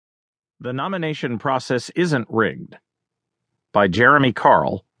The Nomination Process Isn't Rigged by Jeremy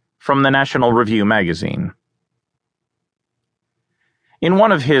Carl from the National Review magazine. In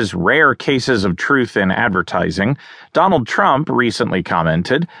one of his rare cases of truth in advertising, Donald Trump recently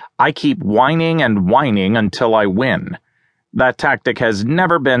commented, "I keep whining and whining until I win." That tactic has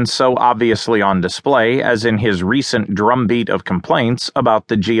never been so obviously on display as in his recent drumbeat of complaints about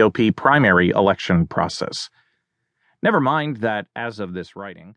the GOP primary election process. Never mind that, as of this writing,